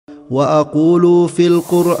وأقول في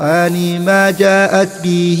القرآن ما جاءت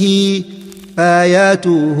به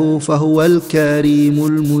آياته فهو الكريم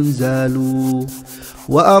المنزال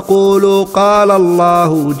وأقول قال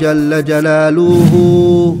الله جل جلاله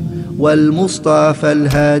والمصطفى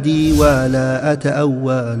الهادي ولا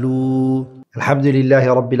أتأول. الحمد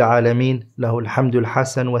لله رب العالمين، له الحمد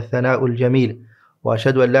الحسن والثناء الجميل،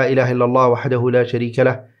 وأشهد أن لا إله إلا الله وحده لا شريك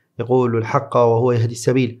له يقول الحق وهو يهدي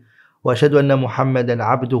السبيل، وأشهد أن محمدا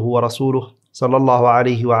عبده ورسوله صلى الله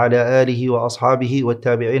عليه وعلى آله وأصحابه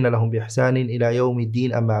والتابعين لهم بإحسان إلى يوم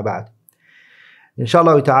الدين. أما بعد.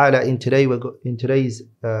 Inshallah ta'ala, in today's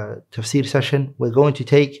tafsir session, we're going to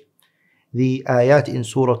take the ayat in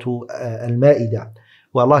Surah Al-Ma'idah,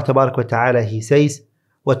 where Allah tabarak wa ta'ala, He says,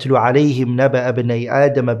 وَاتْلُ عَلَيْهِمْ نَبَأَ ابْنَيْ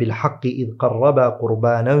آدَمَ بِالْحَقِّ إِذْ قَرَّبَا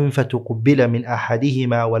قُرْبَانًا فَتُقُبِّلَ مِنْ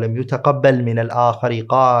أَحَدِهِمَا وَلَمْ يُتَقَبَّلْ مِنَ الْآخَرِ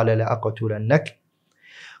قَالَ لَأَقْتُلَنَّكَ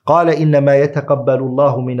قال إنما يتقبل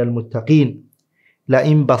الله من المتقين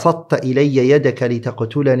لئن بسطت إلي يدك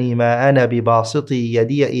لتقتلني ما أنا بباسط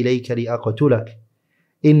يدي إليك لأقتلك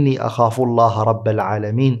إني أخاف الله رب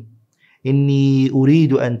العالمين إني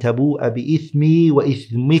أريد أن تبوء بإثمي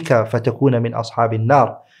وإثمك فتكون من أصحاب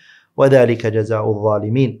النار وذلك جزاء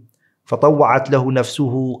الظالمين فطوعت له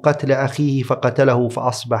نفسه قتل أخيه فقتله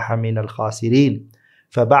فأصبح من الخاسرين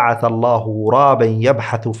فبعث الله غرابا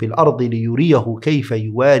يبحث في الأرض ليريه كيف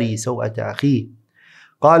يواري سوءة أخيه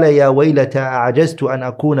قال يا ويلتى أعجزت أن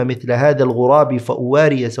أكون مثل هذا الغراب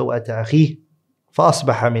فأواري سوءة أخيه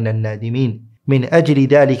فأصبح من النادمين من أجل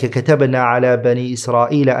ذلك كتبنا على بني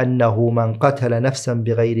إسرائيل أنه من قتل نفسا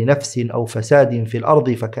بغير نفس أو فساد في الأرض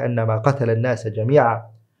فكأنما قتل الناس جميعا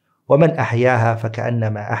ومن أحياها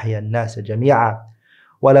فكأنما أحيا الناس جميعا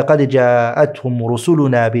ولقد جاءتهم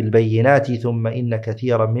رسلنا بالبينات ثم إن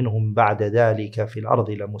كثيرا منهم بعد ذلك في الأرض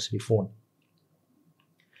لمسرفون.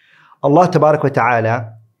 Allah Tabarak wa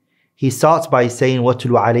Ta'ala, He starts by saying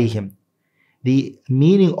وَاتْلُ عَلَيْهِمْ. The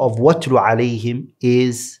meaning of وَاتْلُ عَلَيْهِمْ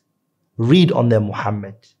is read on them,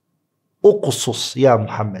 Muhammad. أُقْصُص ya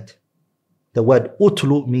Muhammad. The word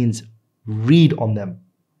utlu means read on them,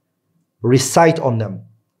 recite on them.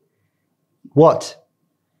 What?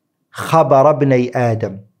 خبر ابني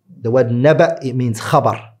آدم. The word naba, it means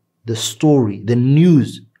khabar, the story, the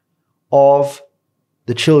news of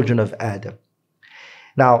the children of Adam.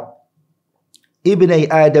 Now, Ibn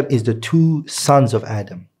Adam is the two sons of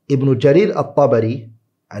Adam. Ibn Jarir al-Tabari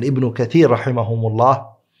and Ibn Kathir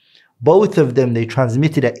rahimahumullah, both of them, they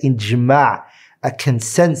transmitted an ijma', a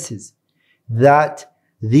consensus, that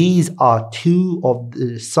these are two of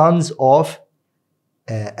the sons of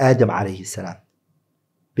Adam alayhi salam.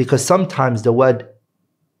 Because sometimes the word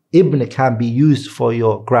Ibn can be used for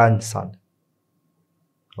your grandson.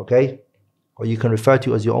 Okay? Or you can refer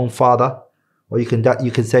to as your own father. Or you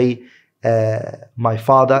can say my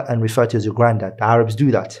father and refer to as your granddad. The Arabs do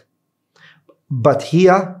that. But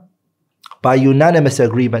here, by unanimous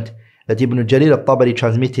agreement, that Ibn Jarir al-Tabari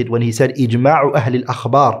transmitted when he said إجماع أهل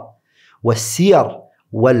الأخبار والسير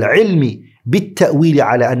والعلم بالتأويل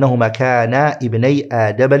على أنهما كانا ابني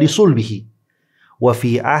آدم لصلبه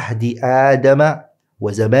وفي عهد آدم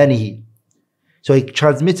وزمانه. So he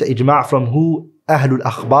transmits ijma' from who? Ahlul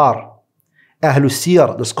Akhbar, Ahlul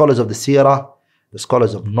Siyar, the scholars of the Sirah, the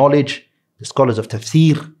scholars of knowledge, the scholars of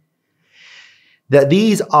tafsir, that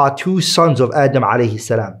these are two sons of Adam alayhi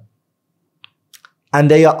salam.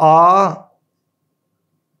 And they are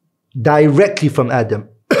directly from Adam.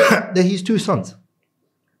 They're his two sons.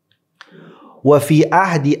 وَفِي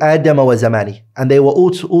عَهْدِ آدَمَ وَزَمَانِهِ. And they were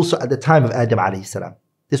also at the time of Adam alayhi salam.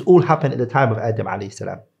 This all happened at the time of Adam alayhi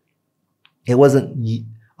salam. It wasn't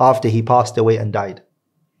after he passed away and died.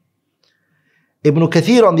 Ibn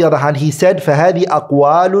Kathir, on the other hand, he said فَهَذِي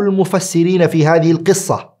أَقْوَالُ الْمُفَسِّرِينَ فِي هَذِي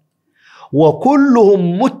الْقِصَّةِ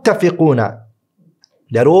وَكُلُّهُمْ مُتَّفِقُونَ.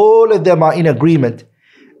 That all of them are in agreement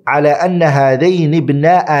على أن هذين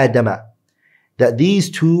ابْنَا آدَمَ. That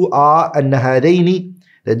these two are أن هذين,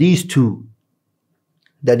 that these two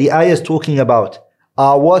that the ayah is talking about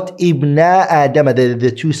are what? Ibna Adam,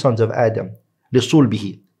 the two sons of Adam.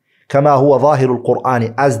 لصلبه كما هو ظاهر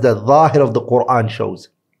القرآن, as the ظاهر of the Qur'an shows.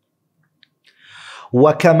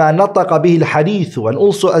 وكما نطق به الحديث, and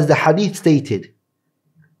also as the hadith stated.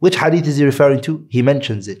 Which hadith is he referring to? He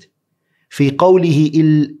mentions it. في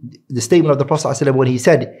قوله, the statement of the Prophet ﷺ when he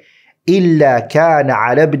said إلا كان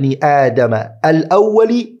على ابن آدم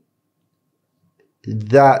الأول,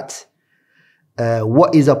 that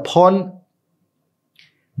what is upon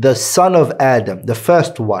the son of Adam, the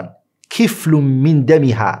first one, كفل من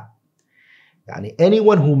دمها, يعني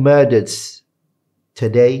anyone who murders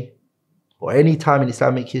today or any time in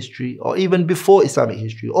Islamic history, or even before Islamic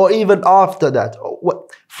history, or even after that,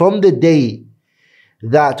 from the day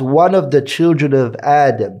that one of the children of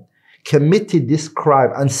Adam committed this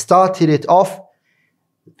crime and started it off,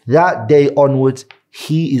 that day onwards,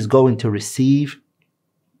 he is going to receive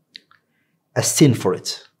a sin for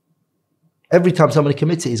it. Every time somebody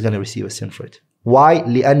commits it, he's going to receive a sin for it. Why?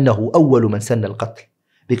 لأنه أول من سن القتل.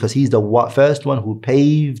 Because he's the first one who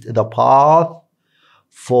paved the path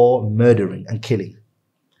for murdering and killing.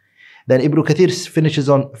 Then Ibn Kathir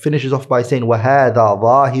finishes off by saying, وَهَذَا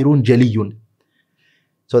ظَاهِرٌ جَلِيٌّ.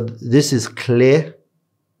 So this is clear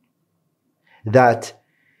that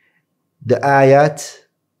the ayat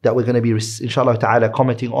that we're going to be, inshallah ta'ala,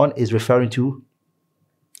 commenting on is referring to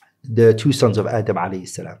the two sons of Adam alayhi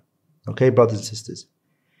salam. Okay, brothers and sisters.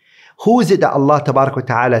 Who is it that Allah tabarak wa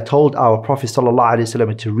ta'ala told our Prophet sallallahu alayhi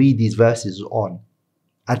wasallam to read these verses on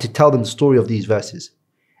and to tell them the story of these verses?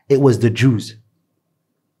 It was the Jews.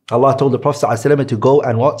 Allah told the Prophet sallallahu alayhi wasallam to go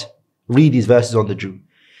and what? Read these verses on the Jew.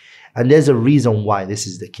 And there's a reason why this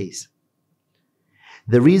is the case.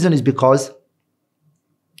 The reason is because,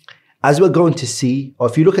 as we're going to see, or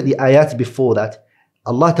if you look at the ayat before that,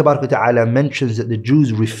 Allah tabarak wa ta'ala mentions that the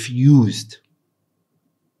Jews refused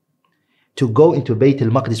to go into Bayt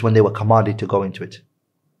al-Maqdis when they were commanded to go into it.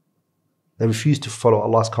 They refused to follow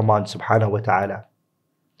Allah's command subhanahu wa ta'ala.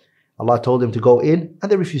 Allah told them to go in and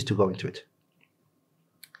they refused to go into it.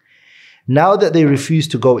 Now that they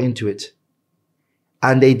refused to go into it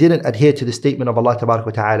and they didn't adhere to the statement of Allah tabarak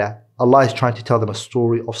wa ta'ala, Allah is trying to tell them a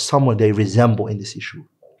story of someone they resemble in this issue,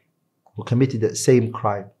 who committed that same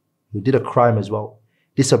crime, who did a crime as well,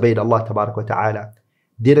 disobeyed Allah tabarak wa ta'ala,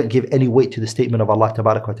 didn't give any weight to the statement of Allah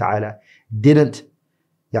tabarak wa ta'ala, didn't,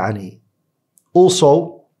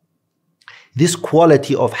 also this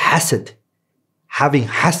quality of hasad, having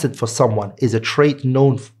hasad for someone, is a trait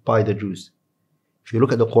known by the Jews. If you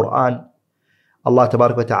look at the Qur'an, Allah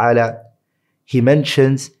tabarak wa ta'ala, He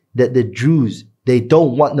mentions that the Jews, they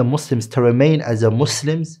don't want the Muslims to remain as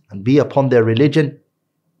Muslims and be upon their religion.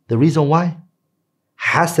 The reason why?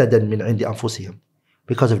 حَسَدًا مِنْ عِنْدِ أَنفُسِهِمْ.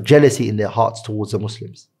 Because of jealousy in their hearts towards the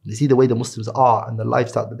Muslims. They see the way the Muslims are and the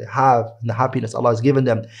lifestyle that they have and the happiness Allah has given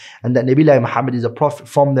them, and that Nabi Muhammad is a prophet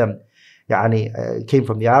from them, came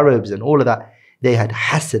from the Arabs and all of that. They had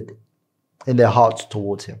hasad in their hearts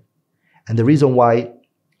towards him. And the reason why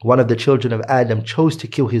one of the children of Adam chose to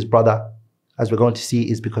kill his brother, as we're going to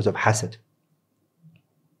see, is because of hasad.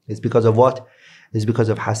 It's because of what? It's because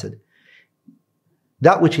of hasad.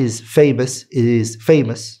 That which is famous is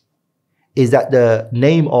that the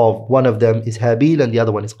name of one of them is Habil and the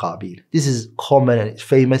other one is Qabil. This is common and it's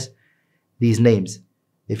famous, these names.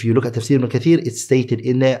 If you look at Tafsir Ibn Kathir, it's stated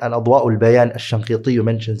in there, and Adwa'ul Bayan al-Shanqiti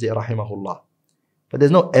mentions it, rahimahullah. But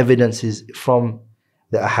there's no evidences from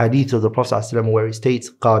the ahadith of the Prophet ﷺ where it states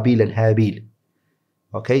Qabil and Habil.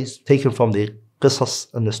 Okay, it's taken from the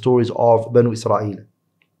qisas and the stories of Banu Israel.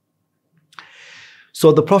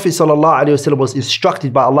 So the Prophet ﷺ was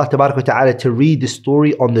instructed by Allah Tabarak wa Ta'ala to read the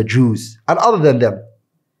story on the Jews and other than them.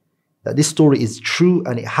 That this story is true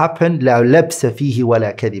and it happened. لَا لَبْسَ فِيهِ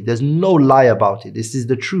وَلَا كَذِبٍ. There's no lie about it. This is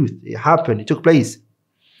the truth. It happened. It took place.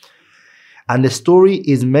 And the story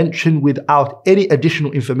is mentioned without any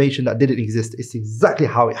additional information that didn't exist. It's exactly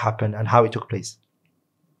how it happened and how it took place.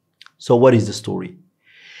 So what is the story?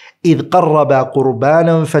 إِذْ قَرَّبَا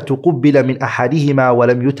قُرْبَانًا فَتُقُبِّلَ مِنْ أَحَدِهِمَا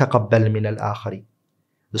وَلَمْ يُتَقَبَّلْ مِنَ الْآخَرِ.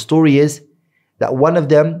 The story is that one of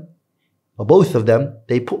them, or both of them,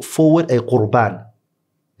 they put forward a qurban.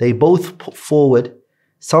 They both put forward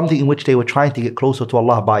something in which they were trying to get closer to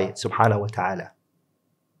Allah by it, subhanahu wa ta'ala.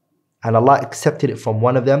 And Allah accepted it from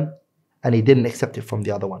one of them, and He didn't accept it from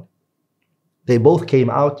the other one. They both came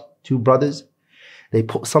out, two brothers. They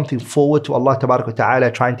put something forward to Allah tabarak wa ta'ala,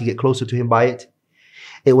 trying to get closer to Him by it.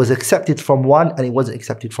 It was accepted from one, and it wasn't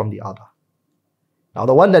accepted from the other. Now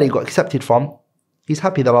the one that he got accepted from, he's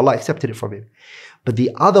happy that Allah accepted it from him. But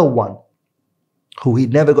the other one, who he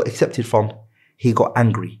never got accepted from, he got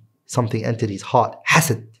angry. Something entered his heart.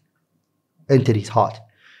 Hasad entered his heart.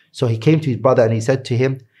 So he came to his brother and he said to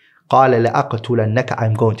him, قَالَ لَأَقْتُلَنَّكَ,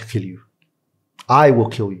 I'm going to kill you. I will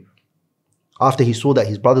kill you. After he saw that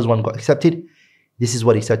his brother's one got accepted, this is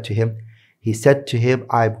what he said to him. He said to him,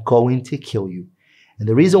 I'm going to kill you. And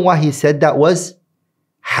the reason why he said that was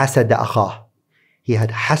حَسَدَ أَخَاهُ. He had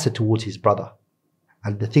hasad towards his brother.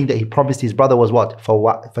 And the thing that he promised his brother was what?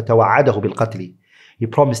 فَتَوَعَدَهُ بِالْقَتْلِ. He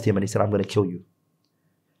promised him and he said, I'm going to kill you.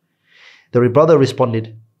 The brother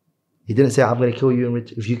responded. He didn't say, I'm going to kill you.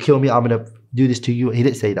 If you kill me, I'm going to do this to you. He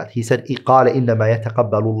didn't say that. He said, قَالَ إِنَّمَا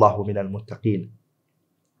يَتَقَبَّلُ اللَّهُ مِنَ الْمُتَّقِينَ.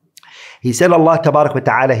 He said, Allah Tabarak wa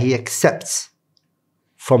Ta'ala, He accepts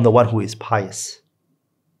from the one who is pious.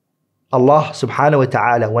 Allah subhanahu wa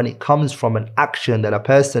ta'ala, when it comes from an action that a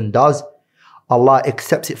person does, Allah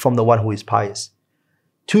accepts it from the one who is pious.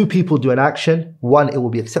 Two people do an action, one it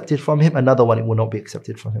will be accepted from him, another one it will not be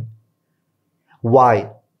accepted from him.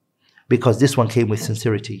 Why? Because this one came with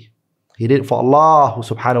sincerity. He did it for Allah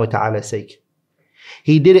subhanahu wa ta'ala's sake.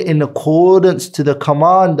 He did it in accordance to the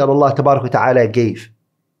command that Allah tabarak wa ta'ala gave.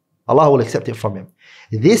 Allah will accept it from him.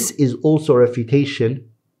 This is also a refutation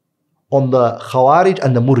on the Khawarij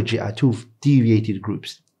and the Murji'ah, two deviated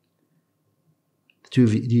groups.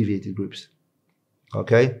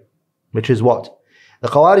 Okay? Which is what? The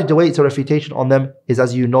Khawarij, the way it's a refutation on them is,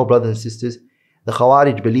 as you know, brothers and sisters, the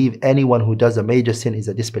Khawarij believe anyone who does a major sin is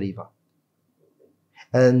a disbeliever.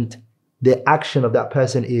 And the action of that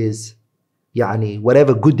person is,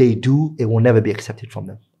 whatever good they do, it will never be accepted from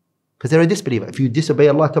them. Because they're a disbeliever. If you disobey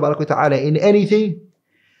Allah tabarak wa ta'ala in anything,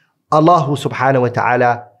 Allah subhanahu wa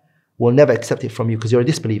ta'ala will never accept it from you because you're a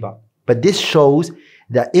disbeliever. But this shows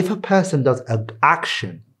that if a person does an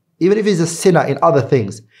action, even if he's a sinner in other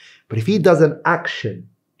things, but if he does an action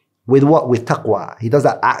with what? With taqwa. He does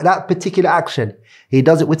that particular action. He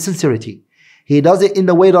does it with sincerity. He does it in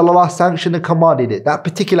the way that Allah sanctioned and commanded it. That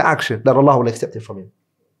particular action, that Allah will accept it from him.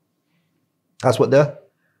 That's what the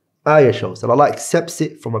ayah shows. That Allah accepts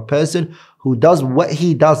it from a person who does what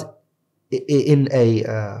he does in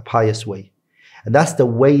a pious way. And that's the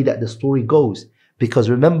way that the story goes. Because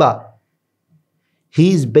remember,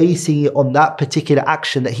 he's basing it on that particular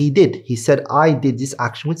action that he did. He said, I did this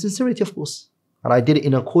action with sincerity, of course. And I did it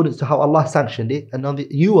in accordance to how Allah sanctioned it. And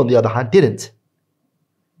you, on the other hand, didn't.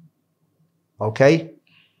 Okay?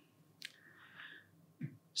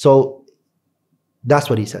 So, that's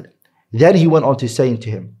what he said. Then he went on to saying to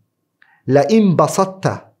him, لَإِن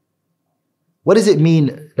بَسَطْتَ. What does it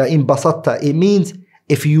mean, لَإِن بَسَطْتَ? It means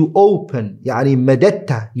if you open,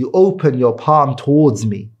 مَدَدْتَ, you open your palm towards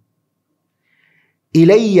me.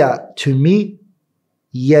 إِلَيَّ, to me,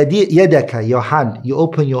 يَدَكَ, your hand. You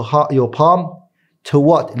open your palm to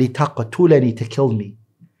what? لِتَقْتُلَنِي, to kill me.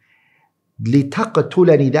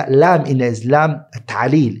 لِتَقْتُلَنِي, that lam in Islam,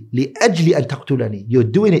 ta'leel. لِأَجْلِ أَن تَقْتُلَنِي. You're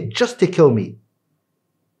doing it just to kill me.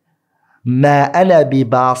 مَا أَنَا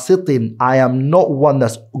بِبَاسِطٍ, I am not one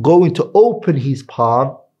that's going to open his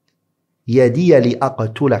palm. يَدِيَ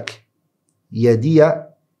لِأَقْتُلَكَ. يَدِيَ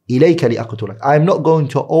إِلَيْكَ لِأَقْتُلَكَ. I am not going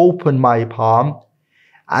to open my palm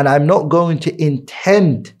and I'm not going to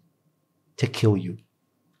intend to kill you.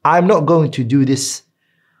 I'm not going to do this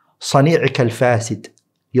صَنِيعِكَ الْفَاسِد,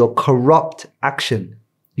 your corrupt action,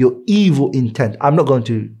 your evil intent. I'm not going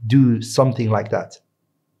to do something like that.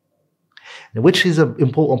 Which is an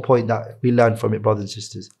important point that we learn from it, brothers and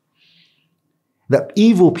sisters. That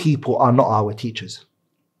evil people are not our teachers.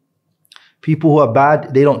 People who are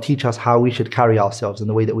bad, they don't teach us how we should carry ourselves in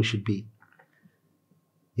the way that we should be.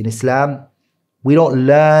 In Islam, we don't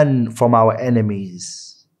learn from our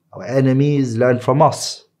enemies. Our enemies learn from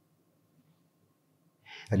us.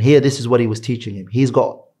 And here, this is what he was teaching him. He's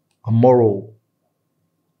got a moral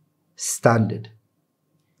standard.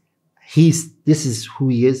 This is who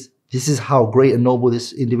he is. This is how great and noble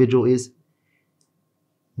this individual is.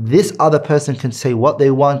 This other person can say what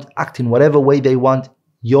they want, act in whatever way they want.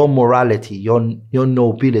 Your morality, your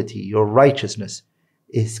nobility, your righteousness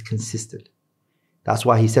is consistent. That's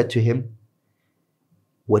why he said to him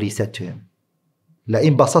what he said to him.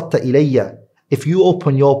 لَإِن بَسَطْتَ إِلَيَّ, if you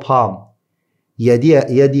open your palm,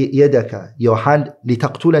 يَدَكَ, your hand,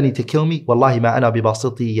 لِتَقْتُلَنِي, to kill me, وَاللَّهِ مَا أَنَا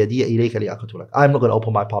بِبَاسِطِي يَدِيَ إِلَيْكَ لِأَقْتُلَكَ. I'm not going to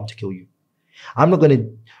open my palm to kill you. I'm not going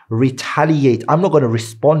to retaliate. I'm not going to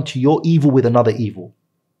respond to your evil with another evil.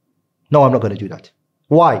 No, I'm not going to do that.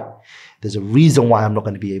 Why? There's a reason why I'm not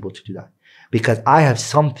going to be able to do that. Because I have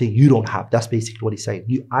something you don't have. That's basically what he's saying.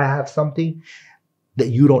 I have something that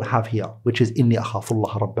you don't have here, which is إِنِّي أَخَافُ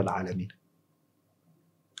اللَّهَ رَبَّ الْعَالَمِينَ.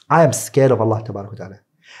 I am scared of Allah tabarak wa ta'ala.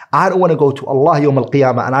 I don't want to go to Allah Yawm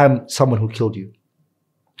al-Qiyamah and I'm someone who killed you.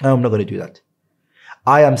 I'm not going to do that.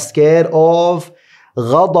 I am scared of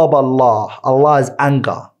غضب Allah, Allah's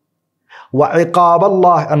anger. وعقاب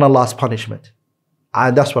Allah, and Allah's punishment.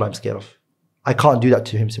 And that's what I'm scared of. I can't do that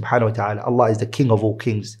to him, subhanahu wa ta'ala. Allah is the king of all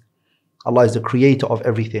kings. Allah is the creator of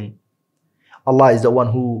everything. Allah is the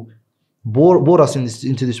one who brought us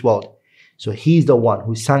into this world. So he's the one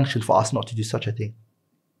who sanctioned for us not to do such a thing.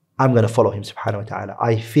 I'm going to follow him, subhanahu wa ta'ala.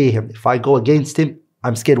 I fear him. If I go against him,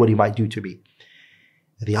 I'm scared what he might do to me.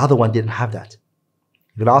 The other one didn't have that.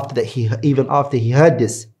 Even after he heard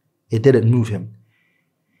this, it didn't move him.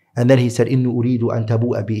 And then he said, إِنِّي أُرِيدُ أَن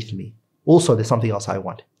تَبُوءَ بِإِثْمِي. Also, there's something else I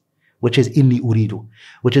want, which is إِنِّي أُرِيدُ,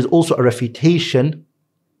 which is also a refutation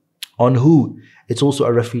on who? It's also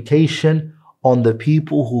a refutation on the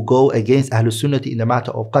people who go against Ahlul Sunnah in the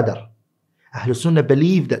matter of qadr. Ahlul Sunnah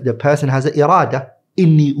believe that the person has an irada.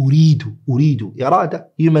 Inni uridu. Irada.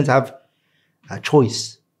 Humans have a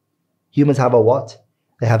choice. Humans have a what?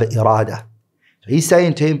 They have an irada. So he's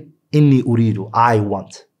saying to him, Inni uridu. I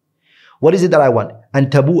want. What is it that I want? An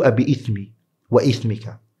tabu'a bi ithmi wa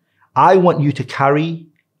ithmika. I want you to carry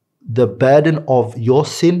the burden of your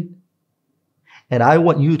sin, and I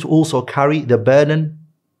want you to also carry the burden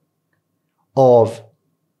of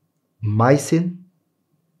my sin,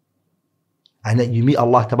 and that you meet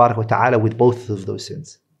Allah tabarak wa ta'ala with both of those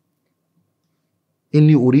sins.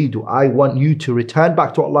 Inni uridu, I want you to return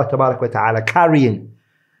back to Allah tabarak wa ta'ala carrying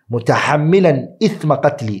mutahammilan ithma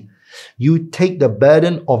qatli. You take the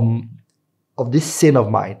burden of this sin of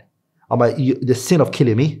mine, the sin of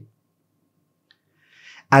killing me,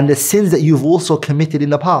 and the sins that you've also committed in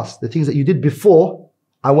the past, the things that you did before.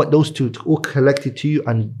 I want those two to all collected to you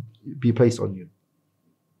and be placed on you.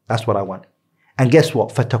 That's what I want. And guess what?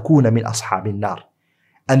 فَتَكُونَ مِنْ أَصْحَابِ النَّارِ.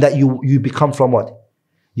 And that you become from what?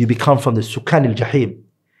 You become from the sukan al-jahim,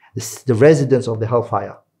 the residents of the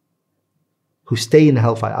hellfire, who stay in the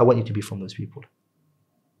hellfire. I want you to be from those people.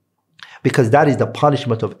 Because that is the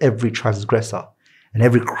punishment of every transgressor and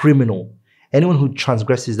every criminal. Anyone who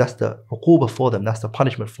transgresses, that's the uquba for them, that's the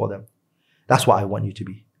punishment for them. That's what I want you to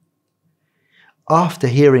be. After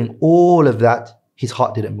hearing all of that, his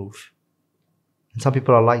heart didn't move. And some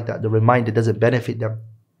people are like that. The reminder doesn't benefit them.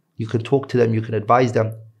 You can talk to them, you can advise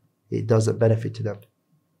them. It doesn't benefit to them.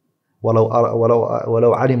 وَلَوْ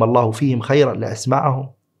عَلِمَ اللَّهُ فِيهِمْ خَيْرًا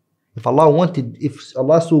لَأَسْمَعَهُمْ. If Allah wanted, if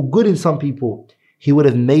Allah saw good in some people, He would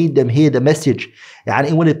have made them hear the message, and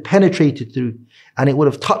it would have penetrated through, and it would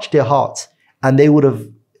have touched their hearts, and they would have,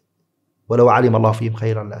 وَلَوْ عَلِمَ اللَّهُ فِيهِمْ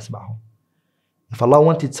خَيْرًا لَأَسْمَعَهُمْ. If Allah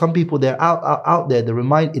wanted some people, they're out there, the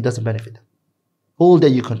remind, it doesn't benefit them. All day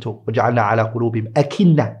you can talk. وَجَعَلْنَا عَلَىٰ قُلُوبِهِمْ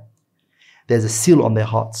أَكِنَّةً. There's a seal on their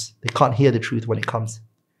hearts. They can't hear the truth when it comes.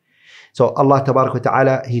 So Allah Tabarak wa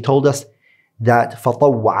Ta'ala, He told us that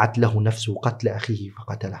فَطَوَّعَتْ لَهُ نَفْسُهُ قَتْلَ أَخِيهِ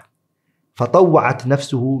فَقَتَلَهُ. فَطَوَّعَتْ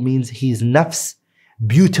نَفْسُهُ means his nafs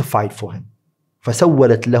beautified for him.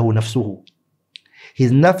 فَسَوَّلَتْ لَهُ نَفْسُهُ.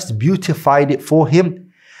 His nafs beautified it for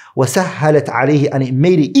him. وَسَهَّلَتْ عَلَيْهِ, and it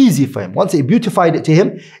made it easy for him. Once it beautified it to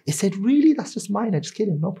him, it said, really, that's just mine, I just kill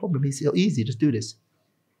him, no problem, it's easy, just do this.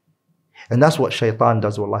 And that's what shaitan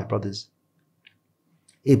does, wallahi brothers.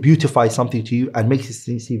 It beautifies something to you and makes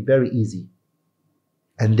it seem very easy.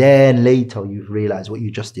 And then later you realize what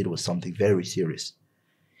you just did was something very serious.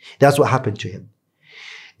 That's what happened to him.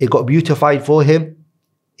 It got beautified for him,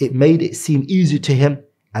 it made it seem easy to him,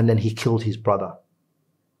 and then he killed his brother.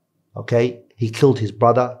 Okay? He killed his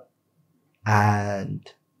brother, and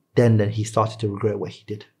then he started to regret what he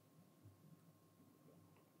did.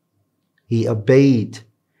 He obeyed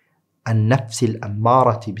النفس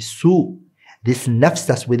الأمارة بالسوء. This nafs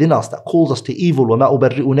that's within us that calls us to evil. وَمَا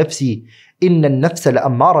أُبَرِّئُ نَفْسِي إِنَّ النَّفْسَ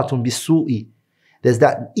لَأَمَّارَةٌ بِالسُّوءِ. There's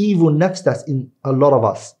that evil nafs that's in a lot of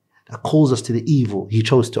us that calls us to the evil. He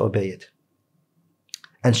chose to obey it.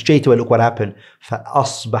 And straight away, look what happened.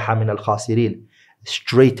 فَأَصْبَحَ مِنَ الْخَاسِرِينَ.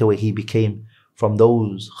 Straight away he became from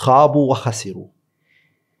those خَابُوا وَخَسِرُوا.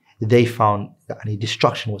 They found that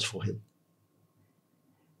destruction was for him.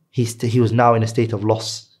 He was now in a state of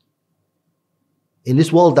loss. In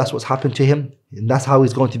this world, that's what's happened to him, and that's how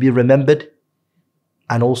he's going to be remembered,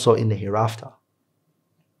 and also in the hereafter.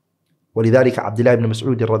 ولذلك عبد الله بن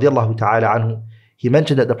مسعود رضي الله تعالى عنه, he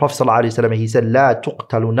mentioned that the Prophet صلى الله عليه وسلم, he said, لا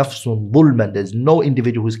تقتل نفس ظلما. There's no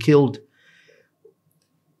individual who's killed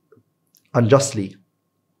unjustly.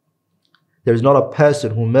 There is not a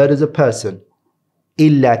person who murders a person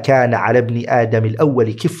إلا كان على ابن آدم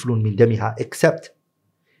الأول كفل من دمها, except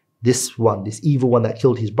this one, this evil one that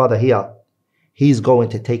killed his brother here, he's going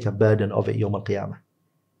to take a burden of it يوم القيامة.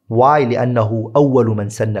 Why? لأنه أول من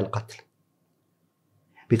سن القتل.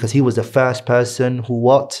 Because he was the first person who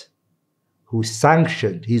what? Who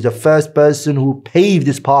sanctioned. He's the first person who paved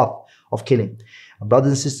this path of killing. And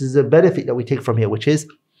brothers and sisters, the benefit that we take from here, which is,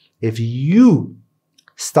 if you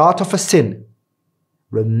start off a sin,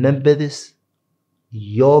 remember this,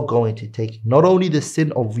 you're going to take not only the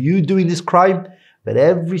sin of you doing this crime, but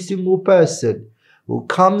every single person who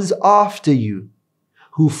comes after you,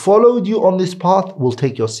 who followed you on this path, will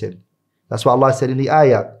take your sin. That's what Allah said in the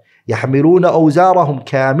ayah. يحملون أوزارهم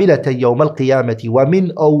كاملة يوم القيامة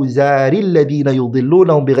ومن أوزار الذين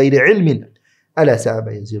يضلونهم بغير علم ألا ساء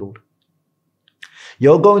ما يزرون.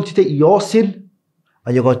 You're going to take your sin,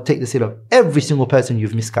 and you're going to take the sin of every single person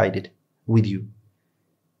you've misguided with you.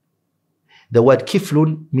 The word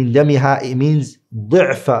كفل من دمها, it means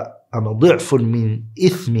ضعف من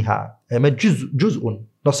إثمها, جزء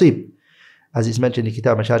نصيب. as it's mentioned in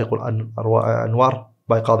Kitab Mashariq al-Anwar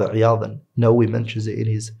by Qadi Iyad, and Nawawi mentions it in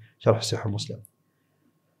his Sharh Sahih Muslim.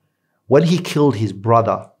 When he killed his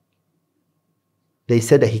brother, they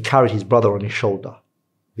said that he carried his brother on his shoulder.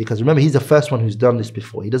 Because remember, he's the first one who's done this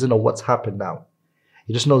before. He doesn't know what's happened now.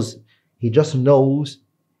 He just knows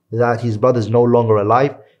that his brother is no longer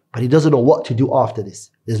alive, but he doesn't know what to do after this.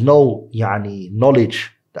 There's no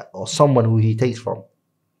knowledge or someone who he takes from.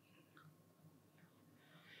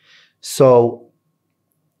 So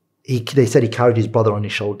they said he carried his brother on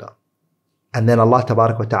his shoulder. And then Allah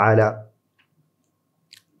Tabarak wa Ta'ala,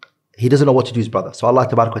 he doesn't know what to do with his brother. So Allah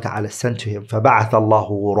Tabarak wa Ta'ala sent to him, فَبَعَثَ اللَّهُ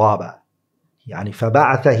غُرَابًا.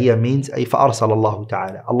 فَبَعَثَ here means أي فَأَرْسَلَ اللَّهُ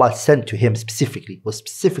تَعَالَى. Allah sent to him specifically, was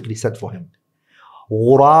specifically sent for him.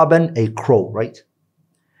 غُرَابًا, a crow, right?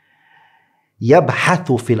 يَبْحَثُ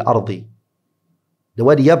فِي الْأَرْضِ. The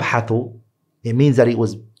word يَبْحَثُ, it means that it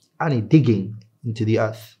was digging into the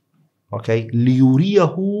earth. Okay?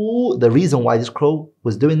 لِيُرِيَهُ, the reason why this crow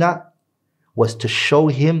was doing that was to show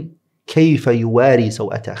him كَيْفَ يُوَارِي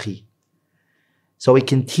سَوْءَةَ أَخِيهِ. So it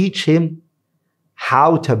can teach him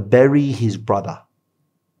how to bury his brother.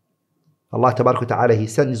 Allah Tabarak wa Ta'ala, he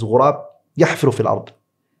sent his ghurab يحفر في الأرض.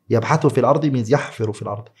 يبحث في الأرض means يحفر في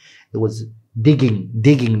الأرض. It was digging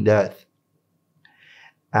the earth.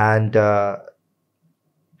 And the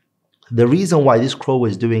reason why this crow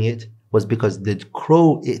was doing it was because the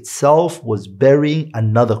crow itself was burying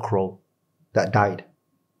another crow that died.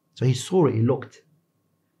 So he saw it, he looked.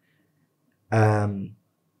 Then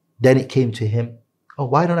it came to him, oh,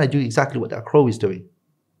 why don't I do exactly what that crow is doing?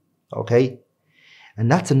 Okay?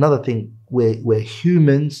 And that's another thing, we're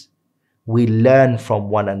humans, we learn from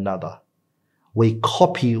one another. We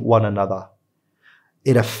copy one another.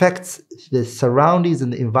 It affects the surroundings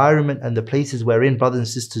and the environment and the places we're in, brothers and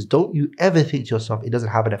sisters. Don't you ever think to yourself, it doesn't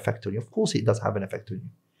have an effect on you. Of course it does have an effect on you.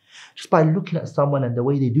 Just by looking at someone and the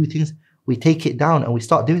way they do things, we take it down and we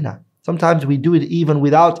start doing that. Sometimes we do it even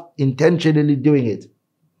without intentionally doing it.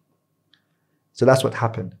 So that's what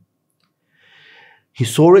happened. He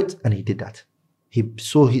saw it and he did that. He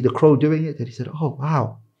saw the crow doing it and he said, oh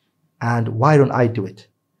wow, and why don't I do it?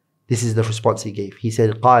 This is the response he gave. He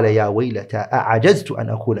said, قال يا ويلتا أعجزت أن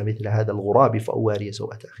أكون مثل هذا الغراب فأواري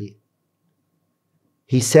سوءة أخي.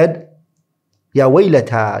 He said, يا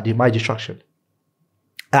ويلتا, my destruction.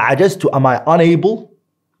 أعجزت, am I unable?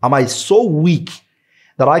 Am I so weak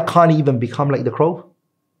that I can't even become like the crow?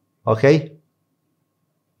 Okay?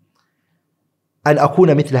 أن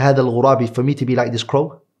أكون مثل هذا الغراب, for me to be like this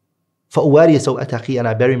crow. فأواري سوءة أخي, and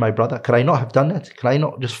I bury my brother. Could I not have done that? Could I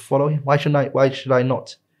not just follow him? Why should I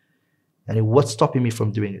not? And what's stopping me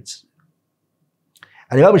from doing it?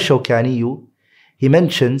 And Imam al-Shawkani, he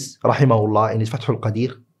mentions, rahimahullah, in his Fath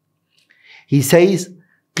al-Qadir, he says,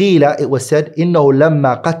 قيل, it was said, إنه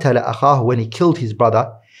لما قتل أخاه, when he killed his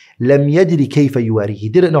brother, لم يدري كيف يواري, he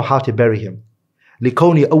didn't know how to bury him.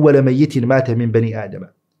 لكون أول ميت مات من بني آدم,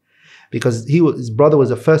 because his brother was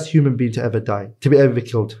the first human being to ever die, to be ever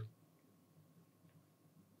killed.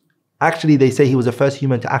 Actually, they say he was the first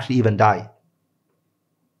human to actually even die.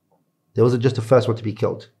 There wasn't just the first one to be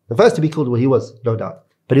killed. The first to be killed, well, he was, no doubt.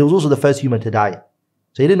 But he was also the first human to die.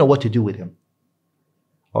 So he didn't know what to do with him.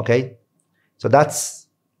 Okay? So that's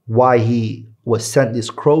why he was sent this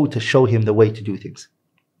crow to show him the way to do things.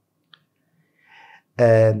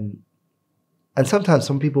 And sometimes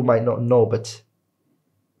some people might not know, but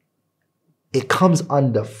it comes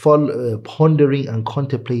under pondering and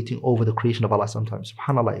contemplating over the creation of Allah sometimes.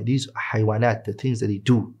 SubhanAllah, these haywanat, the things that they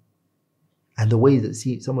do, and the way that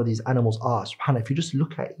some of these animals are, subhanAllah, if you just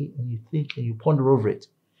look at it and you think and you ponder over it,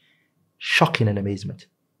 shocking and amazement.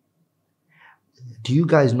 Do you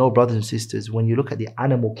guys know, brothers and sisters, when you look at the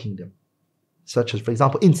animal kingdom, such as, for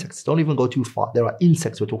example, insects, don't even go too far. There are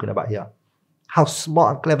insects we're talking about here. How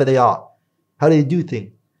smart and clever they are. How they do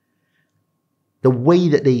things. The way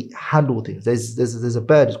that they handle things. There's a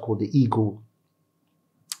bird, it's called the eagle,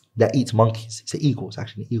 that eats monkeys. It's an eagle, it's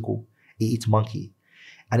actually an eagle. It eats monkey.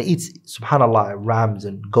 And it eats, subhanAllah, rams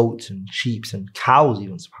and goats and sheep and cows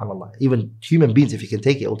even, subhanAllah. Even human beings, if you can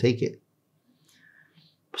take it, will take it.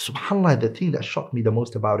 But subhanAllah, the thing that shocked me the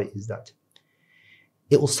most about it is that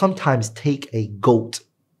it will sometimes take a goat.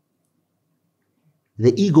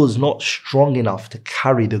 The eagle is not strong enough to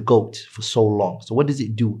carry the goat for so long. So what does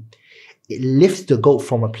it do? It lifts the goat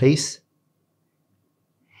from a place.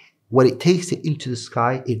 When it takes it into the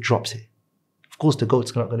sky, it drops it. Of course, the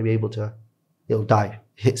goat's not going to be able to, it'll die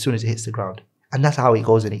as soon as it hits the ground. And that's how it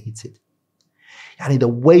goes and it eats it. And the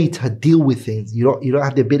way to deal with things, you don't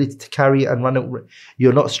have the ability to carry it and run it.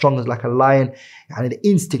 You're not strong as like a lion. And the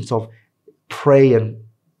instincts of prey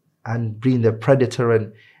and being the predator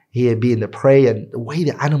and here being the prey, and the way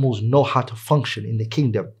the animals know how to function in the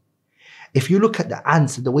kingdom. If you look at the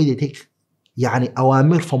ants, the way they take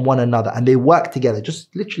awamir from one another and they work together,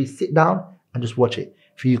 just literally sit down and just watch it.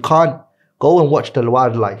 If you can't, go and watch the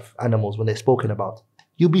wildlife animals when they're spoken about.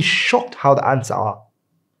 You'll be shocked how the ants are.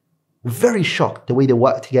 Very shocked the way they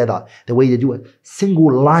work together, the way they do a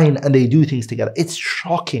single line and they do things together. It's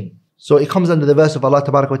shocking. So it comes under the verse of Allah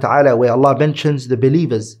Ta'ala where Allah mentions the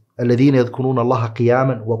believers. الذين يذكرون الله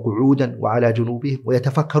قياما وقعودا وعلى جنوبهم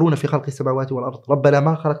ويتفكرون في خلق السماوات والأرض ربنا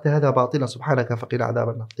ما خلقت هذا باطلا سبحانك فقنا عذاب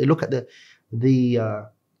النار. They look at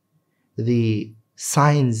the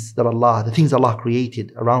signs that Allah, the things Allah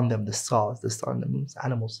created around them, the stars, the sun, the moons, the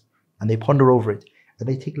animals, and they ponder over it and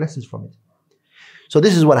they take lessons from it. So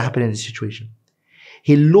this is what happened in this situation.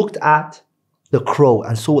 He looked at the crow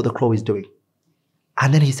and saw what the crow is doing.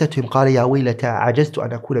 And then he said to him, قال يا ويلتى عجزت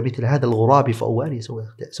أن أكون مثل هذا الغراب فأواري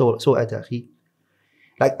سوءة أخي.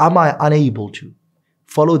 Like, am I unable to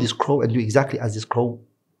follow this crow and do exactly as this crow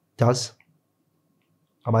does?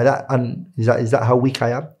 Am I that? Is that how weak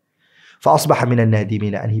I am? فأصبح من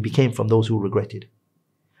النادمين, and he became from those who regretted.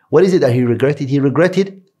 What is it that he regretted? He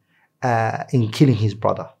regretted in killing his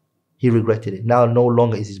brother. He regretted it. Now no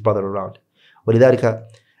longer is his brother around. ولذلك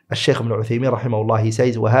الشيخ ابن عثيمين رحمه الله, he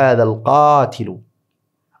says وهذا القاتل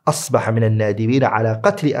أصبح من النادمين على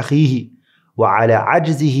قتل أخيه وعلى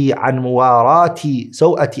عجزه عن مواراة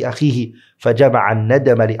سوءة أخيه فجمع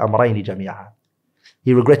الندم لأمرين جميعا.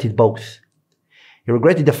 He regretted both. He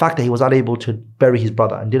regretted the fact that he was unable to bury his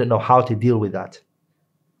brother and didn't know how to deal with that.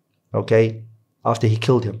 Okay, after he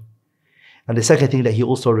killed him. And the second thing that he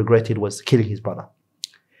also regretted was killing his brother.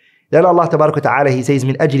 Then Allah Ta'ala, he says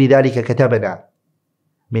من أجل ذلك كتبنا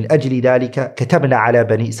من أجل ذلك كتبنا على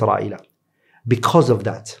بني إسرائيل. Because of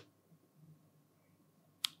that,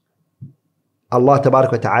 Allah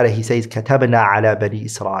Ta'ala, he says كتبنا على بني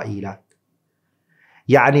إسرائيل,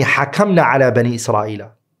 يعني حكمنا على بني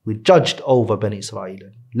إسرائيل. We judged over بني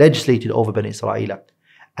إسرائيل, legislated over بني إسرائيل,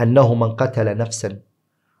 أنه من قتل نفسا,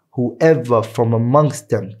 whoever from amongst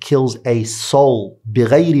them kills a soul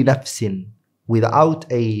بغير نفس, without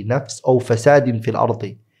a nafs, أو فساد في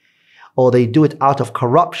الأرض, or they do it out of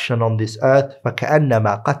corruption on this earth,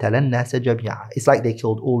 فكأنما قتل الناس جميعا. It's like they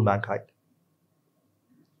killed all mankind.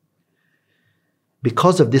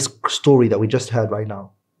 Because of this story that we just heard right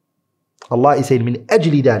now, Allah is saying من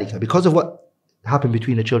أجل ذلك, because of what happened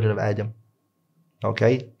between the children of Adam.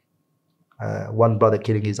 Okay, one brother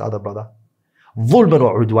killing his other brother, ظلما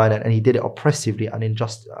وعدوانا, and he did it oppressively and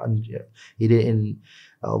unjust, and he did it in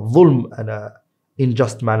ظلم and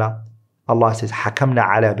unjust manner. Allah says حكمنا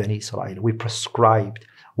على بني إسرائيل, we prescribed,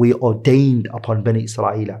 we ordained upon Bani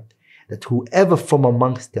Israel that whoever from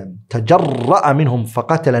amongst them تجرأ منهم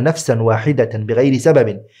فقتل نفسا واحدة بغير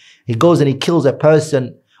سبب, he goes and he kills a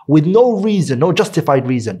person with no reason, no justified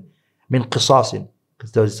reason, من قصاص,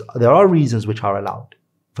 because there are reasons which are allowed.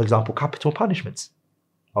 For example, capital punishments.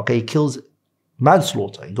 Okay, he kills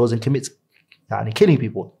manslaughter, he goes and commits killing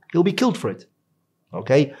people, he'll be killed for it.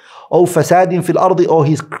 Okay, أو فساد في الأرض, or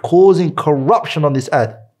he's causing corruption on this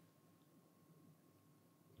earth.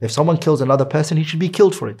 If someone kills another person, he should be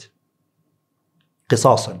killed for it.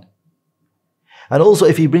 قصاصا. And also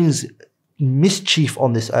if he brings mischief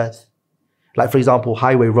on this earth, like for example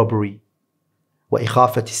highway robbery,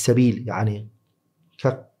 وإخافة السبيل, يعني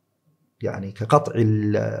كقطع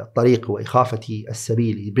الطريق وإخافة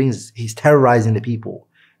السبيل. He's terrorizing the people,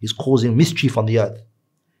 he's causing mischief on the earth,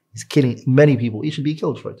 he's killing many people, he should be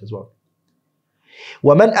killed for it as well.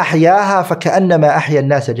 وَمَنْ أَحْيَاهَا فَكَأَنَّمَا أَحْيَا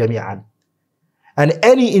النَّاسَ جَمِيعًا. And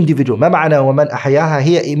any individual, ما معنى وَمَنْ أَحْيَاهَا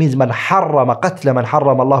here, it means مَنْ حَرَّمَ قَتْلَ مَنْ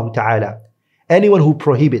حَرَّمَ اللَّهُ تَعَالَى. Anyone who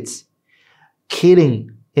prohibits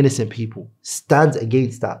killing innocent people, stands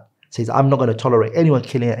against that, says I'm not going to tolerate anyone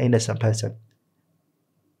killing an innocent person,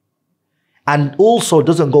 and also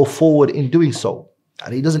doesn't go forward in doing so,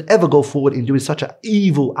 and he doesn't ever go forward in doing such an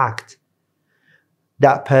evil act,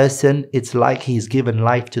 that person, it's like he's given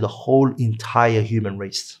life to the whole entire human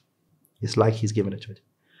race. It's like he's given it to it.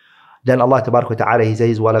 Then Allah Ta'ala, he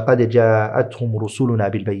says وَلَقَدْ جَاءَتْهُمْ رُسُلُنَا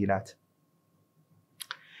بِالْبَيِّنَاتِ.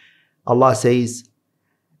 Allah says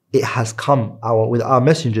it has come, our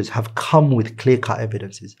messengers have come with clear-cut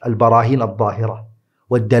evidences. الْبَرَاهِينَ الظَّاهِرَةِ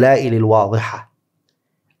وَالدَّلَائِلِ الْوَاضِحَةِ.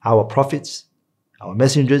 Our prophets, our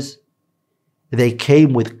messengers, they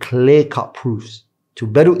came with clear-cut proofs to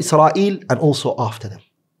Banu Israel and also after them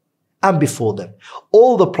and before them.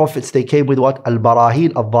 All the prophets, they came with what?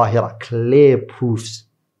 Al-Barahin al-Zahira, clear proofs.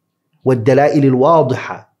 وَالدَّلَائِلِ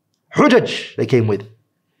الْوَاضِحَةِ, حُجَج they came with,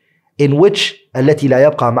 in which التي لا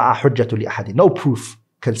يبقى مع حجة لأحد, no proof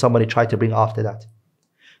can somebody try to bring after that.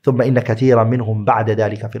 ثم إن كثيرا منهم بعد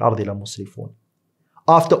ذلك في الأرض لمسرفون.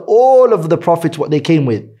 After all of the prophets, what they came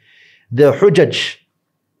with, the hujaj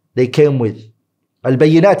they came with,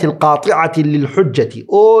 البينات القاطعة للحجة,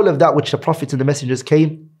 all of that which the prophets and the messengers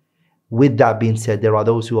came. With that being said, there are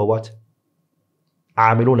those who are what?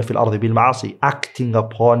 عاملون في الأرض بالمعاصي, acting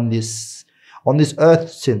upon this, on this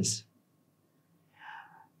earth sins,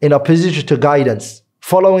 in opposition to guidance,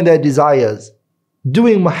 following their desires,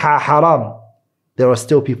 doing haram. There are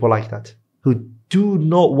still people like that who do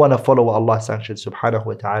not want to follow what Allah sanctions subhanahu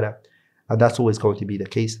wa ta'ala, and that's always going to be the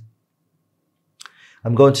case.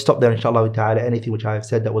 I'm going to stop there inshallah ta'ala. Anything which I have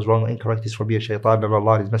said that was wrong or incorrect is from me, shaitan, and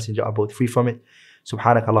Allah and His Messenger are both free from it.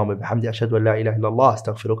 Subhanaka Allahumma bihamdi, ashhadu an la ilaha illallah,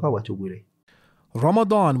 astaghfiruka wa atubu ilayk.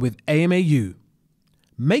 Ramadan with AMAU.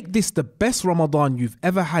 Make this the best Ramadan you've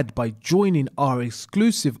ever had by joining our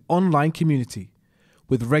exclusive online community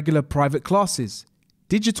with regular private classes,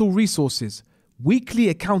 digital resources, weekly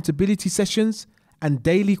accountability sessions, and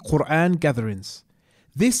daily Qur'an gatherings.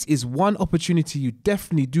 This is one opportunity you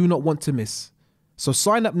definitely do not want to miss. So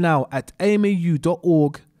sign up now at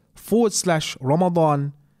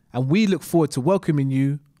amau.org/Ramadan, and we look forward to welcoming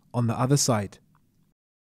you on the other side.